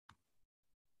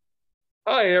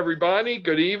Hi, everybody.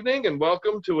 Good evening, and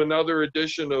welcome to another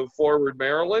edition of Forward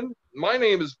Maryland. My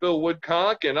name is Bill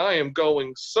Woodcock, and I am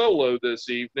going solo this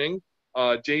evening.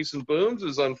 Jason Booms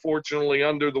is unfortunately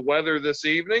under the weather this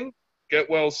evening.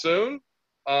 Get well soon.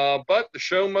 But the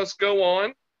show must go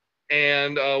on.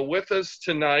 And with us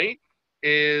tonight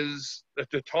is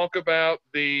to talk about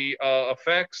the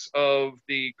effects of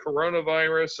the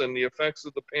coronavirus and the effects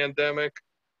of the pandemic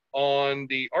on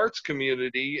the arts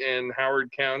community in Howard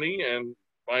County and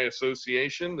by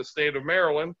association, the state of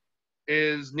Maryland,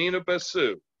 is Nina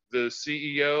Basu, the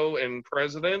CEO and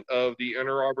president of the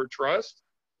Inner Arbor Trust.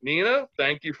 Nina,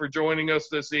 thank you for joining us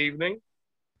this evening.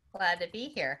 Glad to be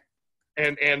here.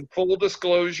 And full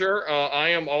disclosure, I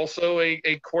am also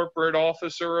a corporate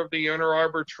officer of the Inner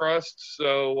Arbor Trust.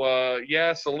 So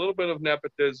yes, a little bit of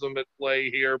nepotism at play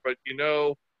here, but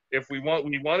if we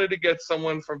wanted to get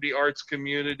someone from the arts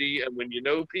community, and when you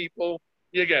know people,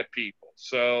 you get people.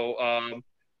 So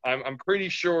I'm pretty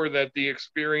sure that the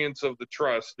experience of the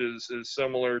trust is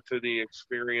similar to the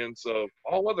experience of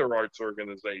all other arts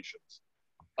organizations.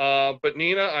 But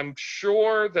Nina, I'm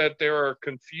sure that there are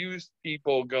confused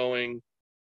people going,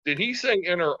 did he say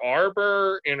Inner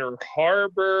Arbor, Inner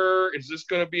Harbor? Is this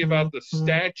going to be about the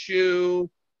statue?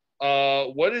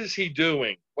 What is he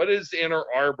doing? What is Inner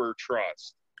Arbor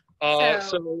Trust? So,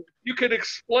 So you could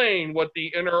explain what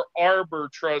the Inner Arbor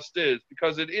Trust is,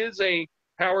 because it is a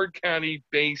Howard County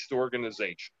based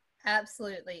organization.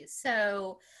 absolutely.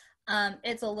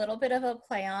 It's a little bit of a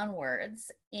play on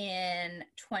words. In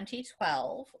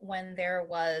 2012, when there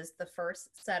was the first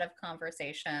set of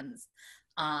conversations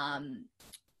um,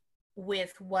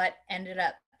 with what ended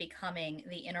up becoming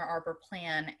the Inner Arbor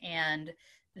Plan and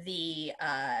the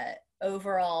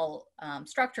overall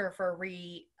structure for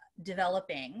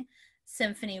redeveloping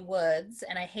Symphony Woods,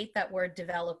 and I hate that word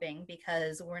developing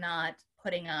because we're not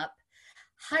putting up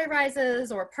high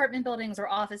rises or apartment buildings or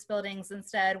office buildings.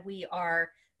 Instead, we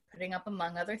are putting up,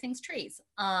 among other things, trees.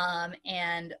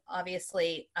 And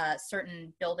obviously,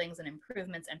 certain buildings and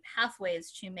improvements and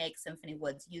pathways to make Symphony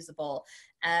Woods usable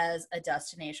as a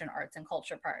destination arts and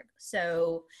culture park.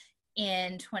 So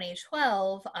in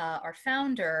 2012, our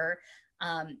founder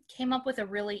came up with a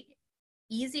really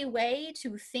easy way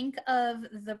to think of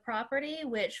the property,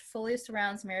 which fully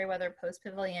surrounds Meriwether Post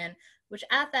Pavilion, which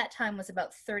at that time was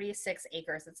about 36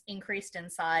 acres. It's increased in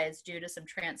size due to some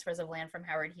transfers of land from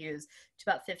Howard Hughes to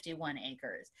about 51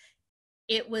 acres.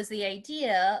 It was the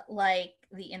idea, like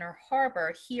the Inner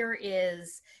Harbor, here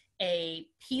is a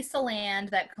piece of land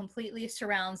that completely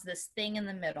surrounds this thing in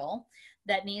the middle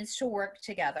that needs to work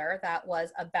together. That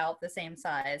was about the same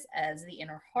size as the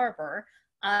Inner Harbor.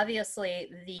 Obviously,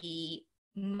 the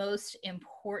most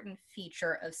important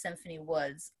feature of Symphony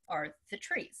Woods are the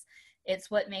trees. It's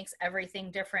what makes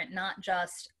everything different, not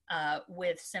just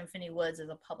with Symphony Woods as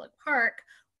a public park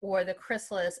or the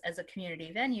Chrysalis as a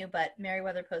community venue, but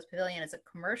Meriwether Post Pavilion as a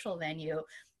commercial venue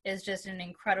is just an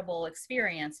incredible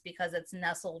experience because it's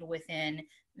nestled within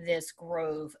this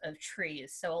grove of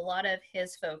trees. So a lot of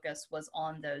his focus was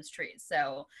on those trees.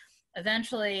 So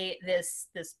eventually this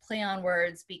play on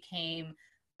words became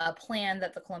a plan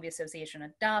that the Columbia Association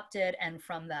adopted, and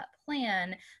from that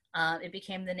plan, it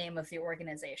became the name of the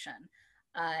organization.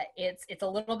 It's a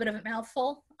little bit of a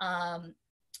mouthful,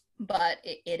 but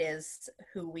it is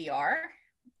who we are,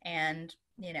 and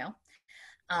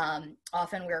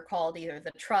often we're called either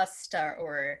the Trust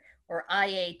or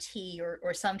IAT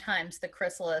or sometimes the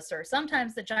Chrysalis or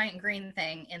sometimes the giant green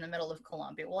thing in the middle of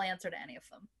Columbia. We'll answer to any of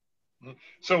them.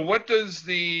 So, what does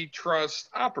the trust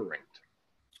operate?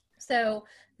 So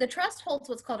the trust holds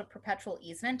what's called a perpetual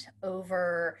easement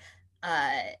over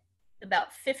uh,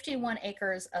 about 51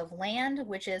 acres of land,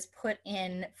 which is put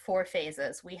in 4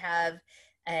 phases. We have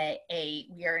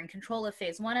we are in control of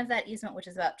phase 1 of that easement, which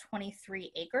is about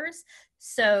 23 acres.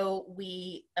 So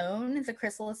we own the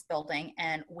Chrysalis building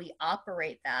and we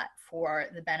operate that for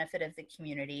the benefit of the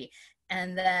community.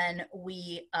 And then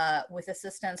we, with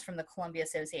assistance from the Columbia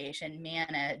Association,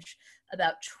 manage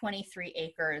about 23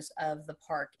 acres of the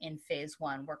park in phase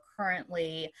 1. We're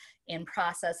currently in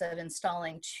process of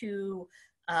installing 2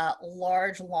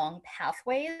 large, long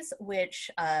pathways, which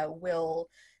will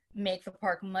make the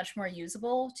park much more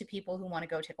usable to people who want to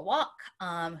go take a walk,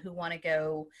 who want to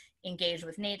go engage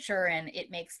with nature, and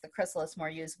it makes the Chrysalis more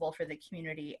usable for the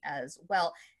community as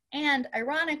well. And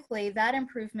ironically, that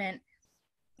improvement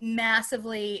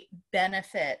massively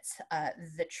benefits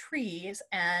the trees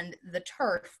and the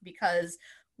turf because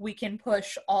we can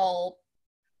push all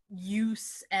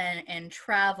use and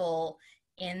travel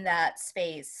in that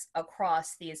space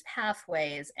across these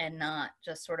pathways and not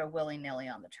just sort of willy-nilly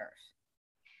on the turf.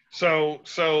 So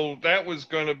that was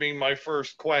going to be my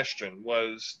first question,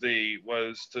 was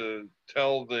to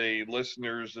tell the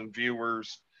listeners and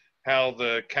viewers how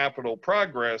the capital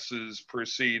progress is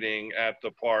proceeding at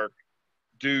the park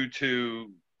due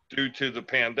to due to the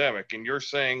pandemic. And you're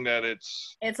saying that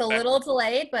it's It's a that little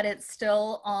delayed, but it's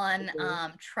still on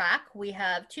okay. track. We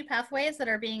have two pathways that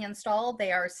are being installed.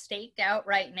 They are staked out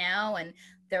right now, and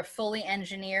they're fully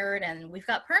engineered, and we've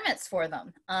got permits for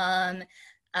them.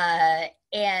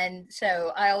 And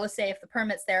so I always say if the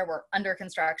permits there were under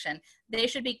construction, they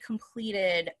should be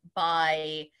completed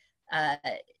by uh,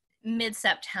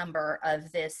 mid-September of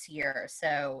this year.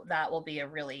 So that will be a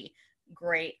really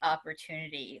great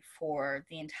opportunity for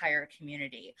the entire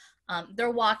community.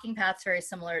 They're walking paths very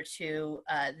similar to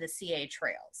the CA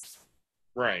trails.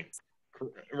 Right.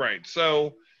 Right.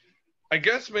 So I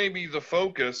guess maybe the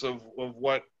focus of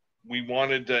what we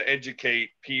wanted to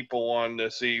educate people on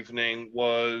this evening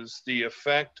was the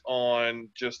effect on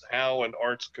just how an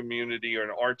arts community or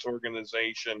an arts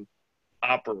organization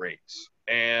operates.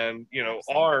 And,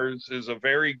 Absolutely. ours is a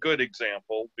very good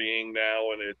example, being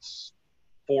now in its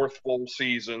fourth full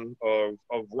season of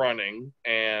running.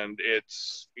 And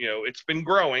it's been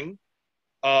growing.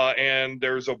 And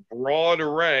there's a broad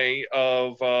array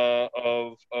of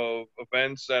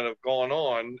events that have gone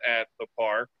on at the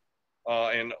park,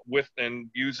 and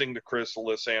using the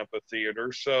Chrysalis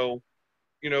Amphitheater. So,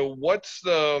 what's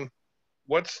the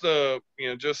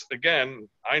just again,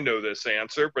 I know this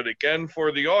answer, but again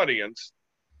for the audience,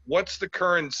 what's the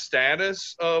current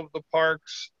status of the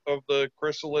parks of the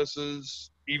Chrysalises?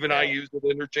 Even I So use it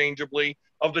interchangeably,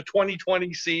 of the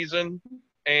 2020 season,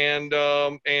 and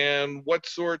what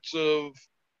sorts of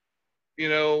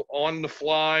on the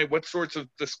fly, what sorts of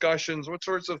discussions, what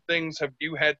sorts of things have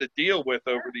you had to deal with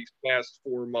over sure. these past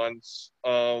 4 months,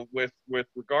 with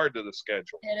regard to the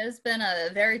schedule? It has been a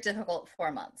very difficult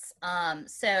 4 months.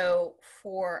 So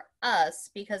for us,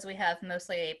 because we have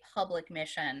mostly a public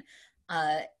mission,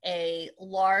 a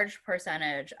large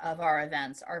percentage of our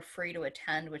events are free to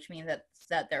attend, which means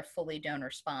that they're fully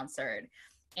donor sponsored.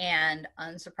 And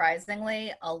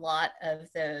unsurprisingly, a lot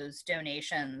of those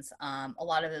donations, a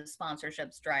lot of those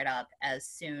sponsorships dried up as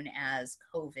soon as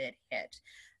COVID hit.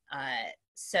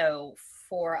 So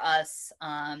for us,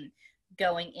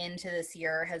 going into this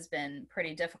year has been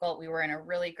pretty difficult. We were in a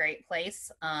really great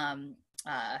place, and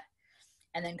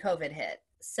then COVID hit.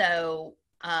 So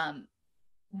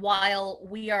while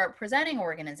we are a presenting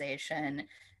organization,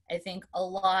 I think a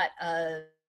lot of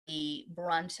the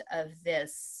brunt of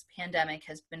this pandemic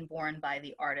has been borne by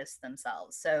the artists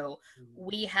themselves. So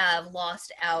we have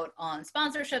lost out on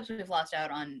sponsorships, we've lost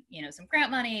out on, some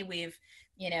grant money, we've,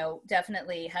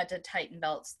 definitely had to tighten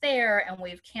belts there, and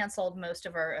we've canceled most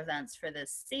of our events for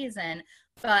this season.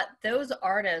 But those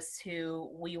artists who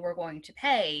we were going to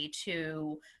pay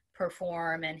to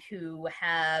perform and who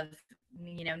have,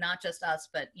 not just us,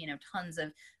 but, tons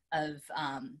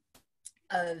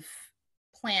of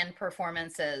planned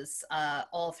performances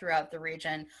all throughout the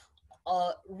region.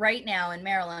 Right now in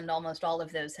Maryland, almost all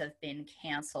of those have been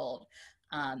canceled.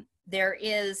 There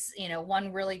is,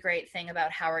 one really great thing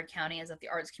about Howard County is that the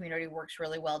arts community works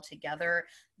really well together.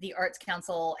 The Arts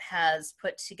Council has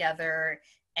put together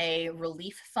a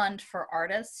relief fund for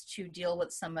artists to deal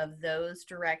with some of those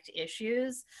direct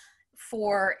issues.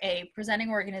 For a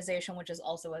presenting organization, which is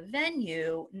also a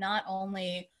venue, not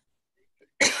only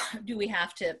do we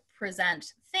have to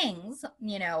present things,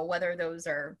 whether those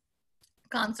are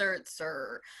concerts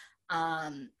or,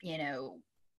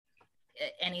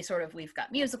 any sort of, we've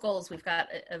got musicals, we've got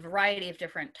a variety of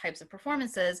different types of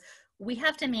performances, we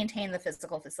have to maintain the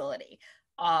physical facility.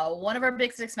 One of our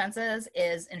biggest expenses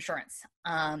is insurance.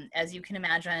 As you can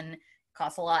imagine,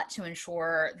 costs a lot to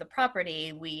insure the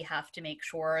property. We have to make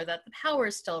sure that the power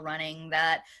is still running,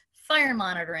 that fire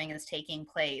monitoring is taking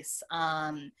place,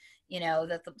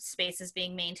 that the space is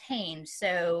being maintained.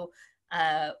 So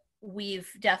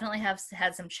we've definitely have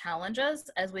had some challenges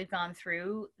as we've gone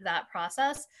through that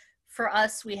process. For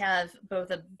us, we have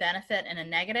both a benefit and a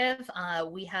negative.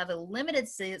 We have a limited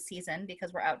season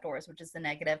because we're outdoors, which is the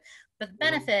negative. But the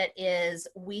benefit is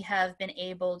we have been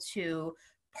able to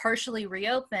partially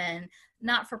reopen,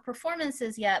 not for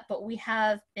performances yet, but we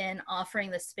have been offering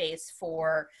the space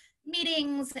for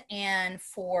meetings and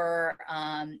for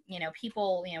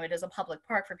people. It is a public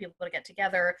park for people to get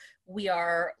together. We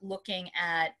are looking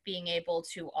at being able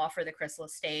to offer the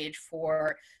Chrysalis stage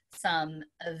for some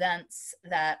events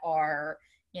that are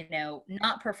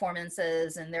not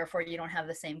performances, and therefore you don't have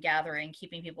the same gathering,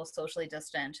 keeping people socially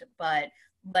distant, but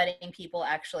letting people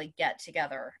actually get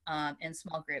together in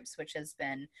small groups, which has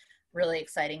been really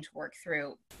exciting to work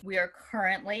through. We are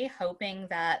currently hoping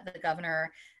that the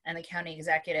governor and the county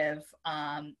executive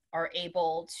are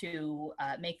able to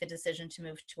make the decision to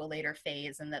move to a later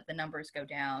phase and that the numbers go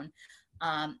down.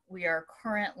 We are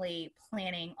currently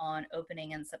planning on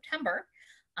opening in September.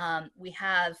 We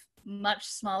have much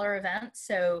smaller events,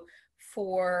 so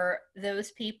for those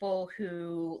people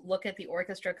who look at the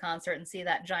orchestra concert and see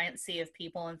that giant sea of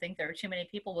people and think there are too many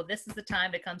people, well, this is the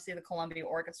time to come see the Columbia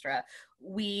Orchestra.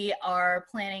 We are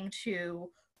planning to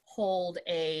hold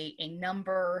a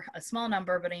small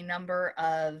number, but a number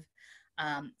of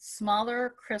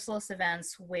smaller chrysalis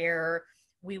events where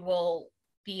we will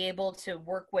be able to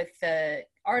work with the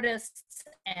artists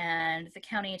and the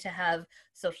county to have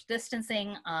social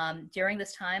distancing. During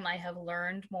this time, I have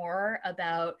learned more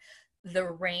about the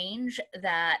range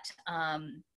that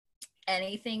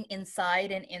anything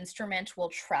inside an instrument will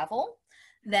travel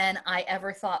than I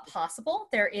ever thought possible.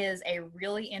 There is a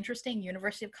really interesting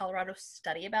University of Colorado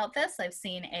study about this. I've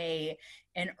seen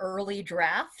an early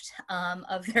draft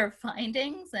of their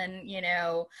findings, and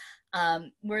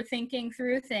we're thinking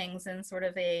through things in sort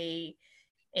of a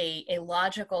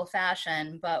logical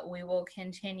fashion, but we will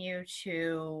continue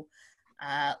to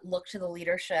look to the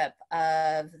leadership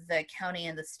of the county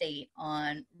and the state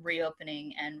on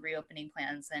reopening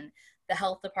plans. And the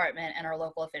health department and our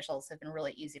local officials have been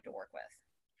really easy to work with.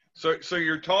 So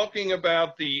you're talking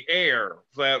about the air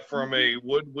that from a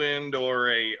woodwind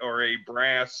or a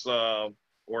brass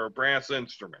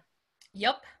instrument.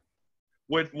 Yep.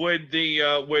 Would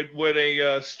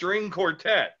a string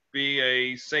quartet be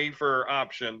a safer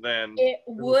option than it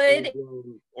would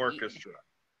orchestra?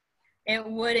 It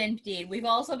would indeed. We've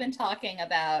also been talking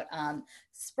about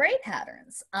spray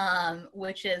patterns,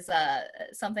 which is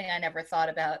something I never thought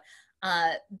about.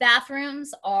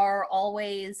 Bathrooms are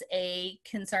always a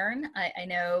concern. I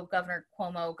know Governor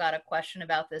Cuomo got a question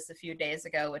about this a few days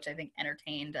ago, which I think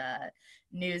entertained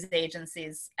news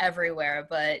agencies everywhere,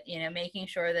 but making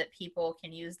sure that people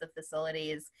can use the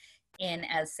facilities in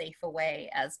as safe a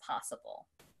way as possible.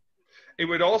 It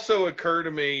would also occur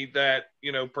to me that,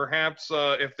 perhaps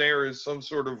if there is some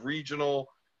sort of regional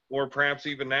or perhaps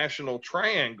even national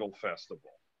triangle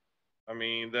festival, I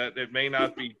mean, that it may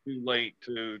not be too late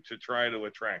to try to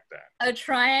attract that. A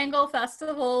triangle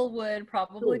festival would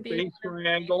probably be bass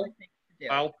triangle,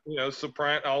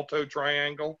 soprano, alto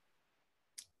triangle.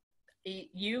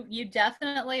 You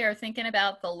definitely are thinking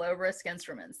about the low risk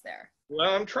instruments there.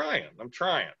 Well, I'm trying,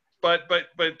 but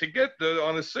to get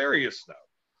on a serious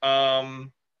note,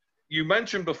 you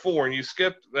mentioned before, and you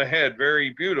skipped ahead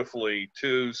very beautifully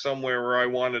to somewhere where I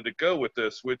wanted to go with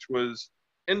this, which was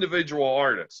individual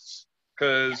artists.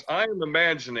 Because I'm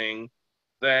imagining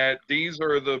that these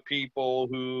are the people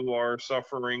who are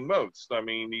suffering most. I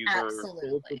mean, these Absolutely.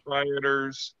 are sole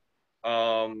proprietors.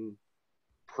 I'm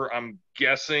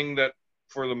guessing that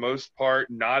for the most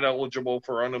part, not eligible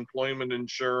for unemployment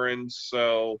insurance.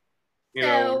 So,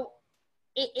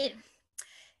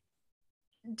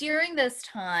 during this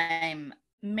time,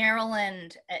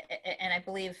 Maryland, and I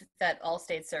believe that all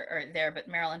states are there, but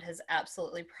Maryland has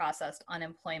absolutely processed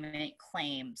unemployment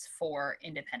claims for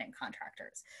independent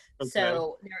contractors. Okay.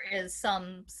 So there is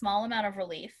some small amount of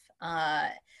relief,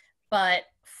 but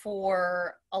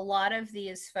for a lot of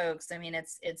these folks, I mean,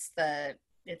 it's the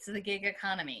gig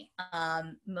economy.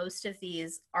 Most of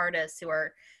these artists who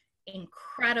are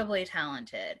incredibly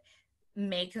talented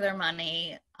make their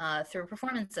money through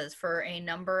performances for a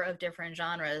number of different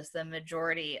genres. The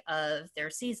majority of their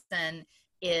season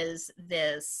is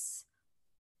this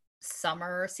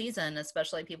summer season,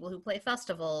 especially people who play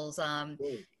festivals.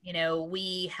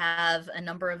 We have a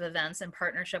number of events in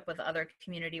partnership with other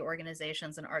community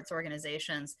organizations and arts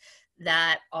organizations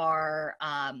that are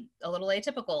a little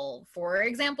atypical. For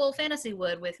example, Fantasy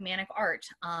Wood with Manic Art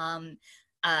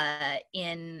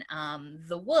in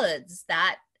the woods.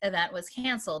 That event was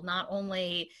canceled. Not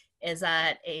only is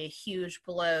that a huge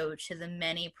blow to the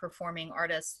many performing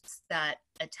artists that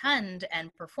attend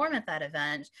and perform at that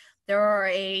event, there are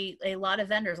a lot of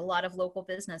vendors, a lot of local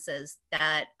businesses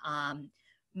that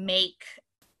make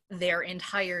their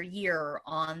entire year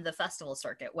on the festival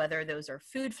circuit, whether those are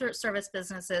food service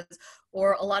businesses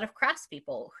or a lot of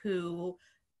craftspeople who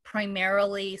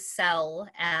primarily sell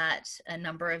at a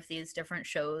number of these different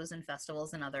shows and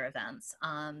festivals and other events.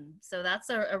 So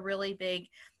that's a really big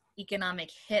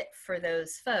economic hit for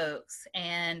those folks.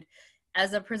 And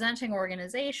as a presenting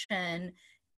organization,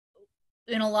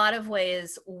 in a lot of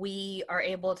ways, we are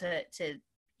able to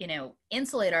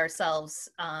insulate ourselves,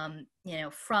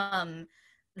 from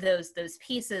those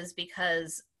pieces,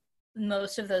 because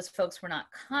most of those folks were not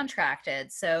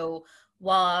contracted. So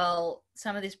while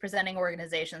some of these presenting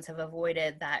organizations have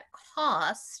avoided that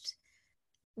cost,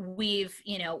 we've,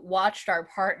 watched our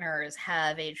partners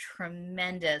have a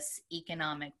tremendous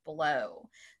economic blow.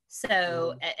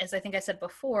 So, as I think I said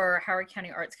before, Howard County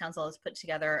Arts Council has put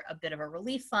together a bit of a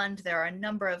relief fund. There are a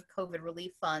number of COVID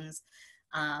relief funds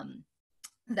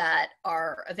that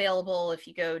are available. If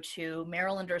you go to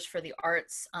Marylanders for the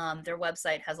Arts, their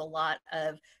website has a lot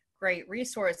of great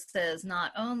resources,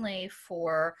 not only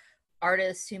for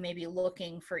artists who may be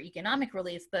looking for economic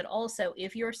relief, but also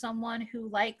if you're someone who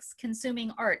likes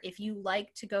consuming art, if you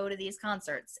like to go to these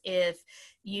concerts, if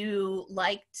you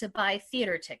like to buy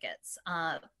theater tickets,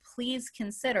 please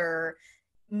consider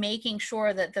making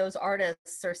sure that those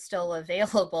artists are still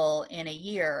available in a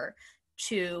year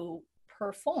to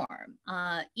perform.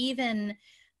 Even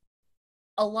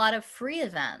a lot of free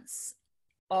events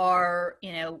are,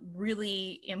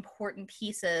 really important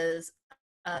pieces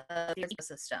of the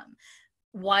ecosystem.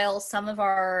 While some of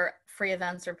our free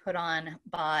events are put on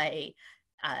by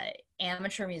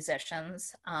amateur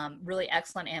musicians, really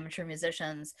excellent amateur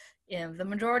musicians, the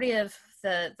majority of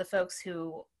the folks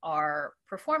who are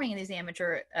performing in these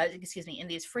in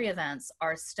these free events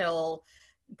are still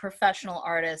professional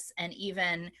artists. And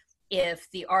even if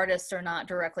the artists are not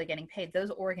directly getting paid, those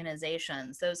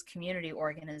organizations, those community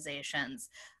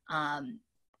organizations,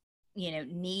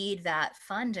 need that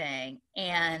funding,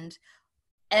 and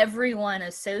everyone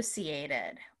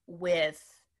associated with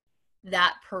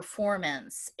that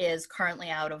performance is currently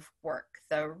out of work.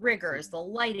 The riggers, the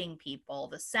lighting people,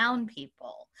 the sound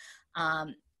people.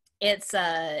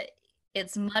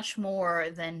 It's much more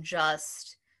than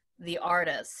just the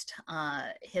artist,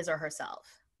 his or herself.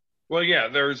 Well, yeah,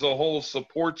 there's a whole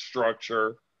support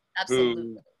structure Absolutely.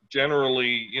 who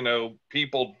generally,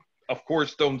 people, of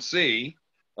course, don't see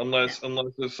No. unless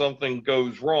there's something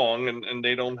goes wrong and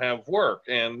they don't have work.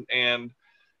 And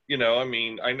I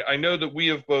mean, I know that we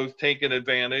have both taken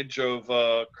advantage of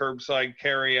curbside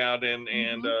carryout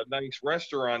and nice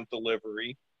restaurant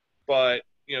delivery, but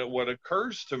what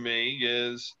occurs to me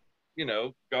is,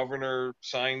 governor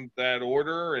signed that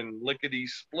order and lickety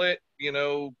split,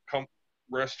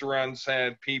 restaurants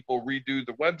had people redo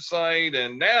the website,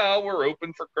 and now we're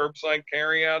open for curbside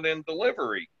carryout and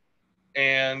delivery.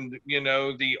 And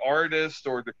the artist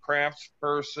or the crafts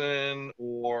person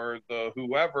or the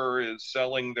whoever is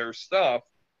selling their stuff,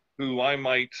 who I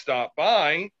might stop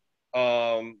by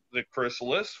the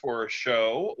Chrysalis for a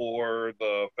show, or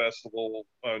the festival,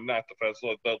 not the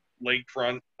festival, the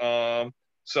lakefront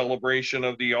celebration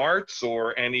of the arts,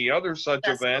 or any other such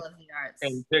Festival event, of the Arts.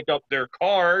 and pick up their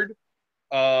card.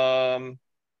 um,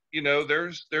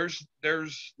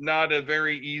 there's not a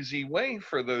very easy way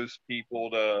for those people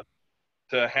to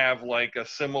have like a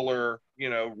similar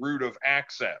route of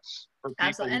access for people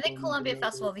Absolutely. who I think don't even Columbia know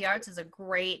Festival of the Arts is a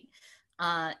great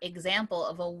example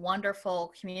of a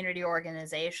wonderful community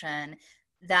organization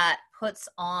that puts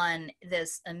on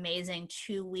this amazing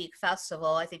 2-week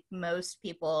festival. I think most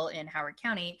people in Howard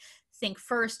County think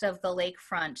first of the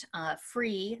Lakefront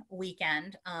free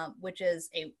weekend, which is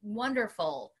a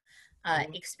wonderful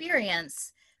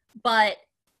experience. But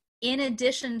in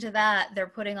addition to that, they're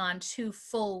putting on 2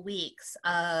 full weeks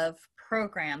of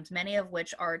programs, many of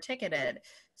which are ticketed.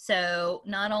 So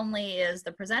not only is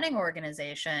the presenting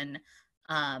organization,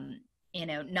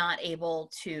 not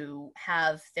able to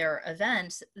have their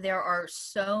event, there are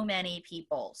so many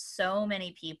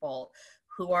people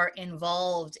who are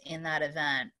involved in that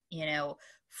event,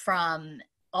 from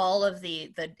all of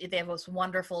they have this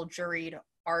wonderful juried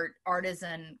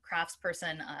artisan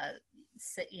craftsperson,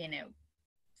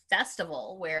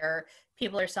 festival where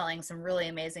people are selling some really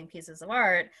amazing pieces of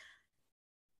art.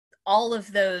 All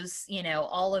of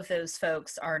those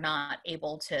folks are not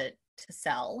able to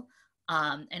sell.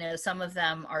 I know some of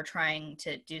them are trying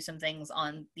to do some things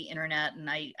on the internet, and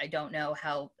I don't know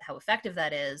how effective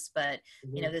that is, but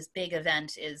this big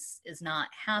event is not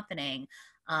happening.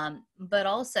 But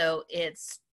also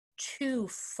it's 2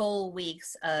 full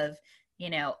weeks of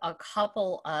a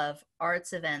couple of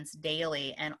arts events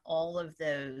daily, and all of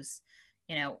those,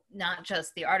 not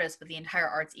just the artists, but the entire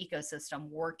arts ecosystem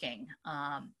working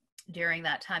during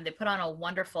that time. They put on a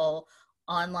wonderful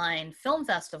online film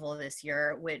festival this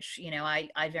year, which,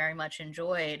 I very much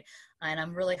enjoyed. And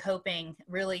I'm really hoping,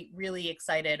 really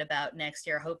excited about next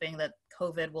year, hoping that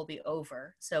COVID will be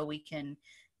over so we can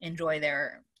enjoy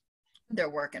their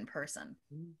work in person.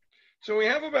 So we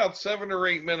have about 7 or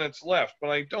 8 minutes left,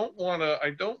 but I don't want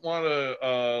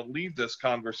to leave this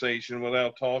conversation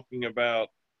without talking about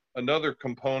another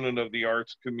component of the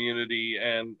arts community,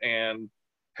 and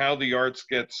how the arts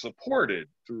get supported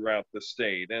throughout the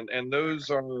state, and those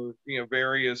are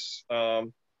various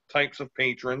types of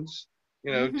patrons,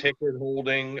 Hmm. ticket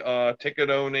holding, ticket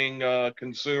owning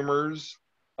consumers,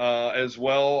 as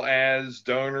well as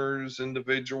donors,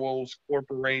 individuals,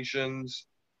 corporations,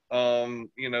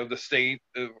 the state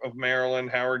of Maryland,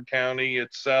 Howard County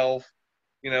itself,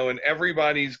 and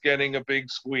everybody's getting a big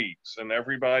squeeze and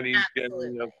everybody's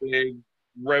getting a Absolutely. big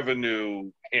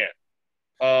revenue hit.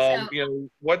 So,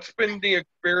 What's been the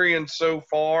experience so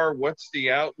far? What's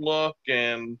the outlook,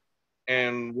 and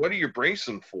what are you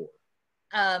bracing for?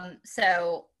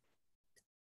 so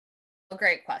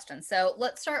great question. So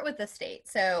let's start with the state.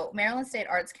 So Maryland State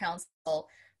Arts Council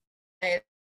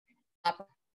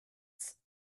operates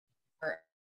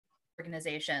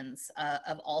organizations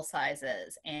of all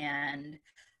sizes, and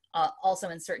also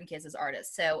in certain cases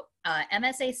artists. So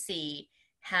MSAC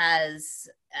has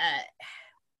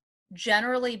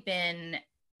generally been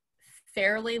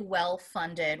fairly well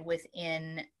funded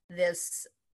within this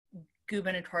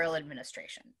gubernatorial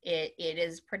administration. It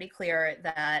is pretty clear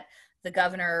that the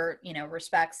governor,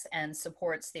 respects and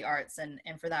supports the arts, and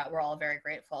for that we're all very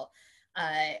grateful.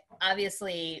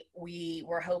 Obviously, we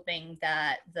were hoping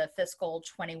that the fiscal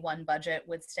 21 budget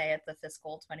would stay at the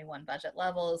fiscal 21 budget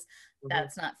levels. Mm-hmm.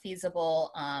 That's not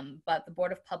feasible, but the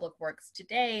Board of Public Works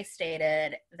today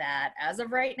stated that as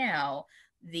of right now,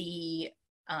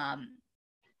 um,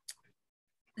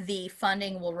 the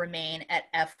funding will remain at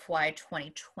FY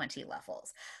 2020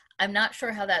 levels. I'm not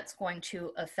sure how that's going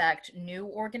to affect new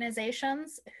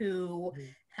organizations who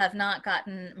have not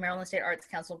gotten Maryland State Arts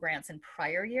Council grants in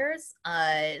prior years,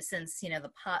 since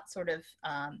the pot sort of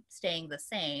staying the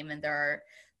same, and there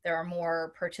are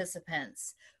more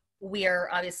participants. We are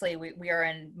obviously we are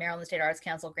in Maryland State Arts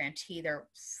Council grantee. They're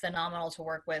phenomenal to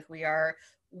work with. We are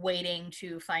waiting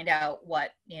to find out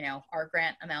what our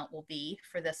grant amount will be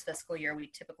for this fiscal year. We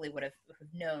typically would have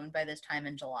known by this time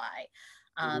in July.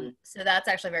 Mm-hmm. So that's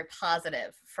actually very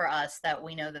positive for us, that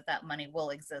we know that that money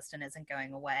will exist and isn't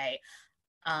going away.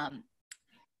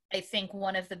 I think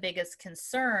one of the biggest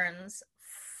concerns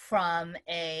from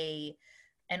an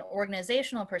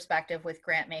organizational perspective with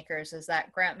grant makers is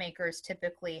that grant makers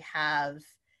typically have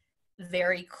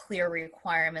very clear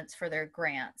requirements for their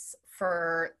grants.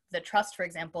 For the trust, for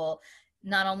example,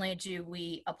 not only do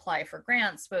we apply for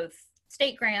grants, both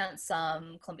state grants,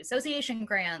 Columbia Association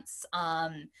grants,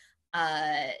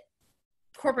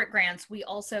 corporate grants, we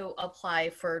also apply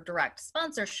for direct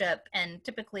sponsorship, and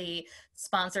typically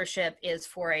sponsorship is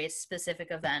for a specific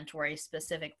event or a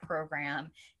specific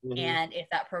program. Mm-hmm. And if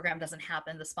that program doesn't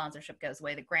happen, the sponsorship goes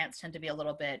away. The grants tend to be a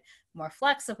little bit more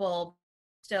flexible.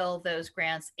 Still, those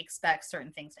grants expect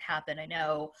certain things to happen. I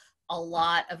know a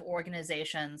lot of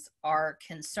organizations are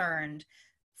concerned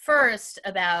first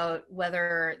about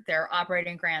whether their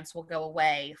operating grants will go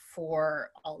away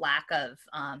for a lack of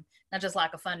not just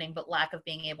lack of funding, but lack of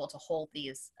being able to hold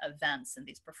these events and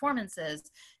these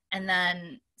performances. And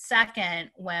then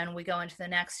second, when we go into the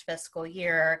next fiscal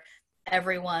year,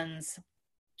 everyone's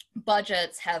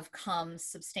budgets have come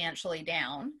substantially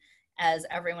down as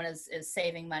everyone is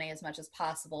saving money as much as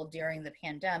possible during the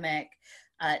pandemic.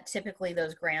 Typically,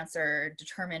 those grants are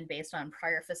determined based on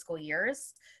prior fiscal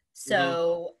years.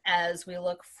 So as we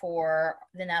look for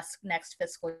the next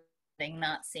fiscal year,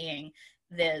 not seeing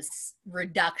this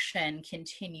reduction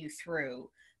continue through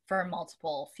for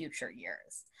multiple future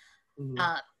years.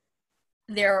 Mm-hmm.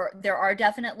 There are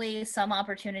definitely some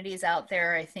opportunities out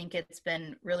there. I think it's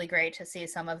been really great to see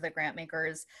some of the grant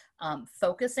makers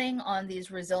focusing on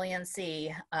these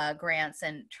resiliency grants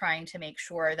and trying to make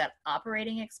sure that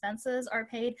operating expenses are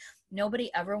paid.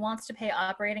 Nobody ever wants to pay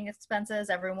operating expenses.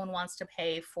 Everyone wants to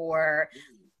pay for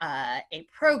a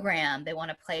program. They want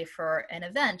to pay for an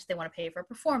event. They want to pay for a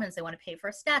performance. They want to pay for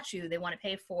a statue. They want to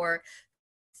pay for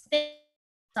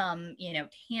some,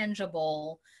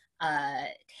 tangible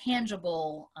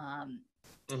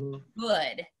Mm-hmm.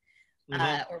 good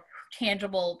Mm-hmm. or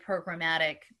tangible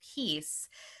programmatic piece.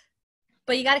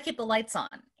 But you got to keep the lights on,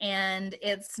 and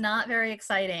it's not very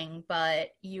exciting, but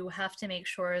you have to make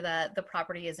sure that the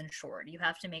property is insured. You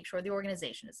have to make sure the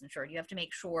organization is insured. You have to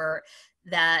make sure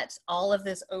that all of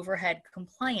this overhead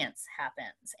compliance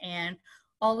happens, and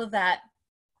all of that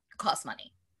costs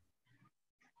money.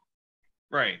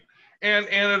 Right. And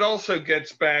it also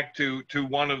gets back to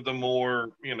one of the more,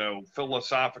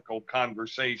 philosophical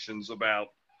conversations about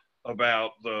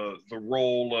the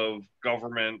role of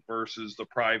government versus the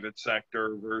private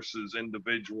sector versus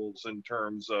individuals in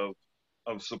terms of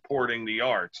supporting the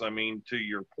arts. I mean, to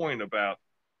your point about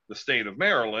the state of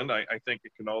Maryland, I think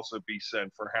it can also be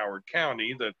said for Howard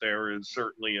County that there is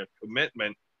certainly a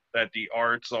commitment that the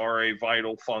arts are a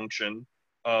vital function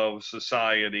of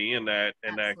society, and that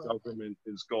Absolutely. government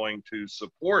is going to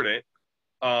support it.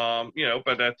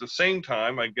 But at the same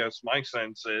time, I guess my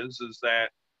sense is that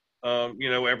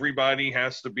everybody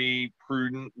has to be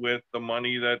prudent with the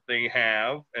money that they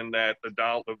have, and that the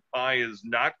dollar pie is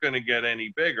not going to get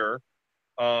any bigger.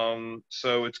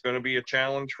 So it's going to be a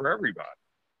challenge for everybody.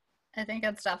 I think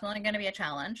it's definitely going to be a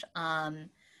challenge. I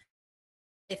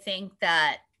think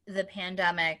that the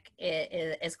pandemic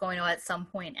is going to at some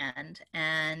point end,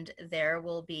 and there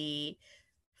will be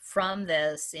from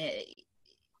this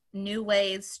new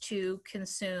ways to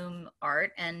consume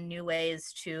art and new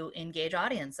ways to engage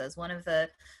audiences. One of the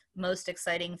most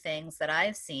exciting things that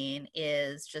I've seen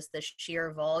is just the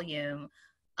sheer volume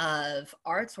of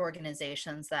arts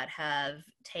organizations that have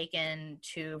taken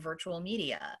to virtual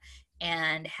media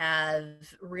and have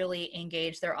really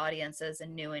engaged their audiences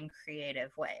in new and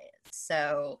creative ways.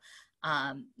 So,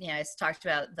 I talked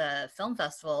about the film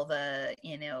festival,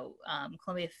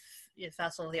 Columbia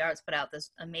Festival of the Arts put out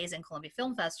this amazing Columbia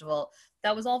Film Festival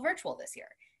that was all virtual this year.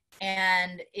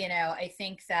 And, I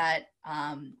think that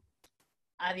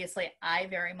obviously I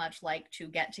very much like to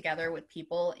get together with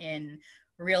people in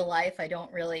real life. I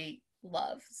don't really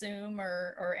love Zoom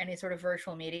or any sort of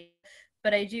virtual media,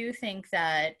 but I do think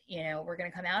that, we're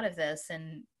going to come out of this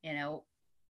and,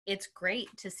 it's great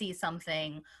to see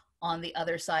something on the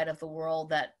other side of the world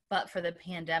that, but for the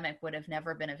pandemic, would have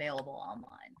never been available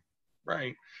online.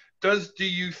 Right. Do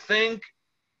you think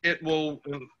it will,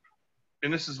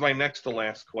 and this is my next to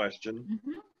last question,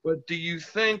 Mm-hmm. but do you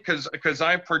think, because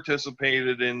I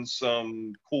participated in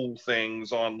some cool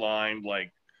things online,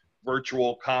 like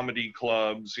virtual comedy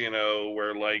clubs,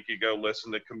 where like you go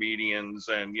listen to comedians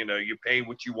and you pay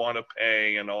what you want to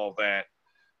pay and all that.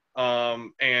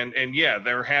 And yeah,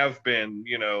 there have been,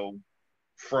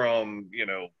 from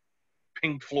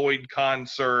Pink Floyd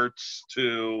concerts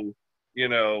to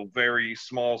very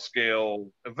small scale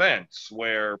events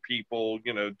where people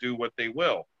do what they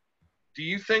will. Do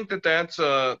you think that that's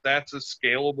a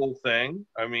scalable thing?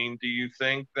 I mean, do you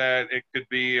think that it could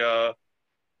be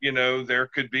there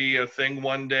could be a thing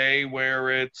one day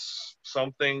where it's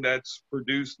something that's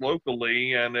produced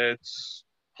locally and it's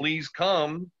please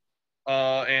come,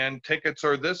 and tickets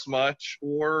are this much,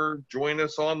 or join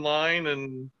us online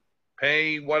and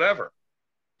pay whatever.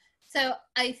 So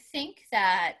I think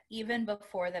that even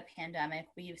before the pandemic,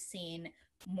 we've seen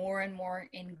more and more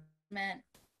engagement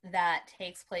that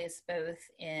takes place both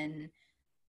in,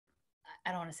 I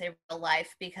don't want to say real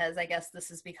life because I guess this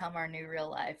has become our new real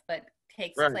life, but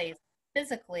takes Right. place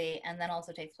physically and then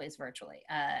also takes place virtually.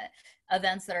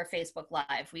 Events that are Facebook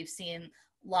Live. We've seen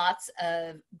lots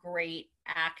of great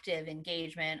active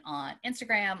engagement on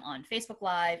Instagram, on Facebook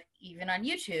Live, even on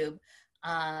YouTube.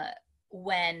 Uh,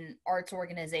 when arts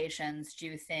organizations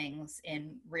do things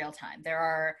in real time, there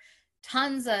are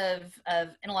tons of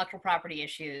intellectual property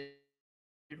issues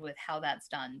with how that's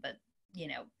done, but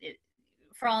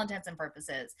for all intents and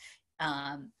purposes,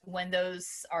 when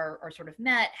those are sort of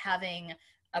met, having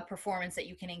a performance that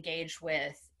you can engage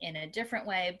with in a different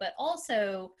way, but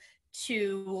also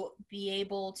to be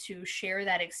able to share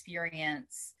that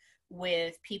experience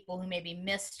with people who maybe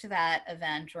missed that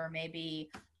event or maybe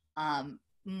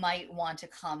might want to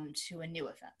come to a new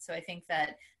event. So I think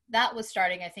that was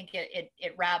starting. I think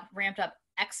it ramped up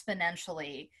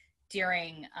exponentially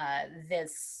during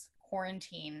this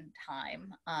quarantine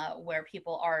time, where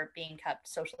people are being kept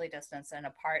socially distanced and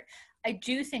apart. I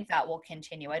do think that will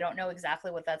continue. I don't know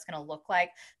exactly what that's going to look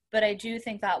like, but I do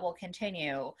think that will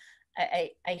continue. I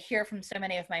hear from so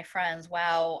many of my friends,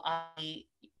 wow, I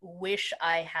wish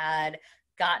I had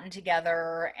gotten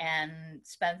together and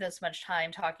spent this much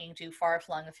time talking to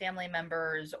far-flung family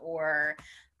members or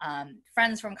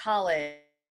friends from college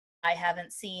I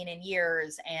haven't seen in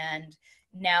years, and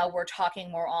now we're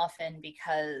talking more often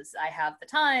because I have the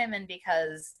time and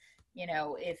because,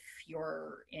 if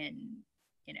you're in,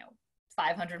 you know,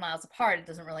 500 miles apart, it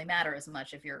doesn't really matter as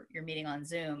much if you're meeting on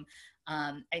Zoom.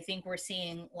 I think we're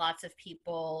seeing lots of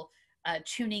people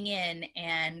tuning in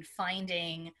and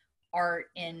finding art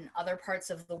in other parts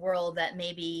of the world that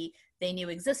maybe they knew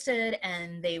existed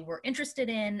and they were interested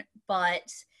in,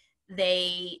 but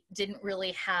they didn't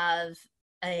really have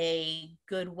a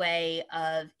good way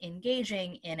of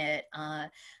engaging in it.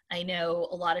 I know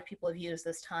a lot of people have used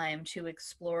this time to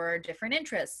explore different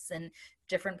interests and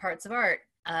different parts of art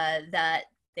that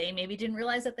they maybe didn't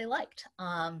realize that they liked.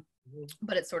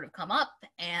 But it's sort of come up,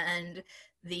 and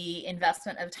the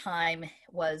investment of time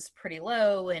was pretty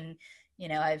low. And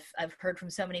I've heard from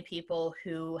so many people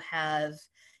who have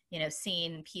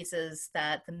seen pieces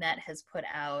that the Met has put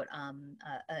out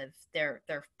of their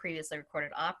previously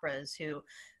recorded operas, who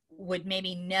would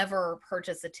maybe never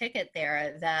purchase a ticket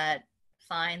there, that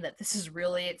find that this is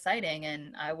really exciting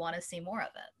and I want to see more of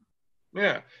it.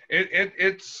 Yeah,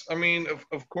 it's. I mean,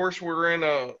 of course, we're in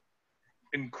a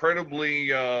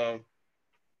incredibly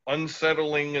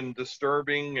unsettling and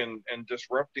disturbing and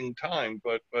disrupting time,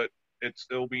 but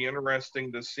it'll be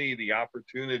interesting to see the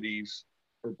opportunities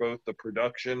for both the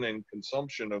production and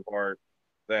consumption of art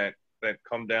that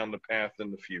come down the path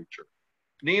in the future.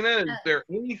 Nina, is there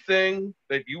anything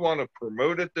that you want to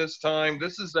promote at this time?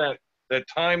 This is that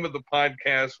time of the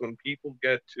podcast when people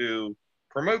get to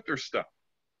promote their stuff.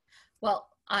 Well,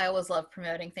 I always love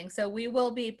promoting things. So we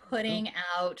will be putting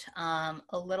out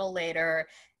a little later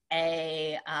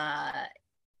a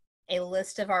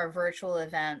list of our virtual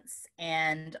events,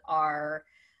 and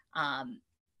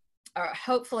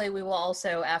hopefully we will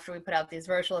also, after we put out these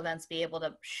virtual events, be able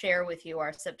to share with you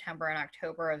our September and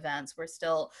October events. We're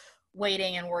still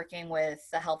waiting and working with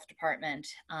the health department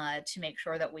to make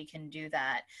sure that we can do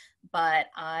that. But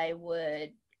I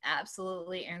would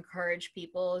absolutely encourage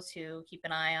people to keep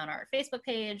an eye on our Facebook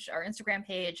page, our Instagram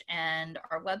page, and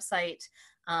our website,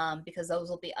 because those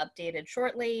will be updated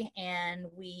shortly. And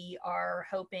we are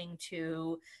hoping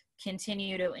to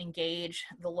continue to engage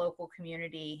the local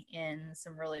community in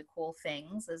some really cool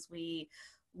things as we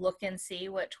look and see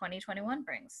what 2021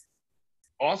 brings.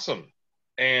 Awesome.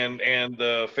 And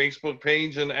the Facebook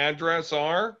page and address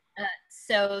are?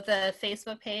 So the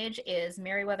Facebook page is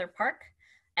Merriweather Park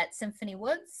at Symphony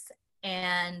Woods,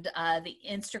 and the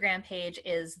Instagram page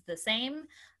is the same.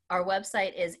 Our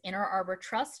website is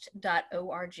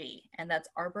innerarbortrust.org, and that's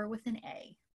Arbor with an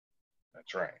A.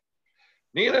 That's right.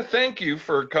 Nina, thank you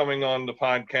for coming on the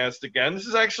podcast again. This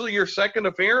is actually your second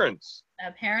appearance.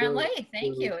 Apparently,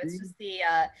 thank you. It's just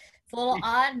it's a little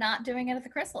odd not doing it at the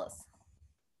Chrysalis.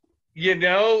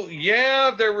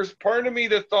 Yeah, there was part of me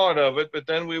that thought of it, but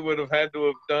then we would have had to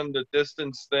have done the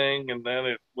distance thing, and then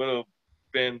it would have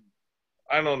been,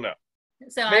 I don't know.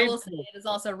 So maybe. I will say it is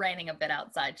also raining a bit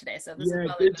outside today. So this is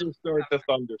probably it did just start the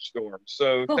thunderstorm.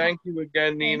 So thank you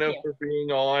again, Nina, for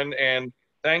being on, and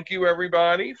thank you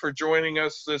everybody for joining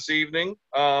us this evening.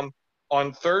 On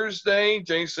Thursday,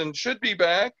 Jason should be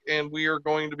back, and we are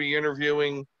going to be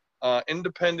interviewing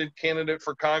independent candidate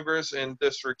for Congress in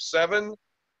District 7,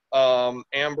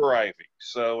 Amber Ivy.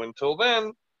 So until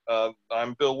then,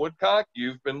 I'm Bill Woodcock.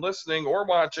 You've been listening or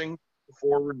watching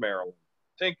Forward Maryland.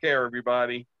 Take care,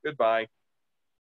 everybody. Goodbye.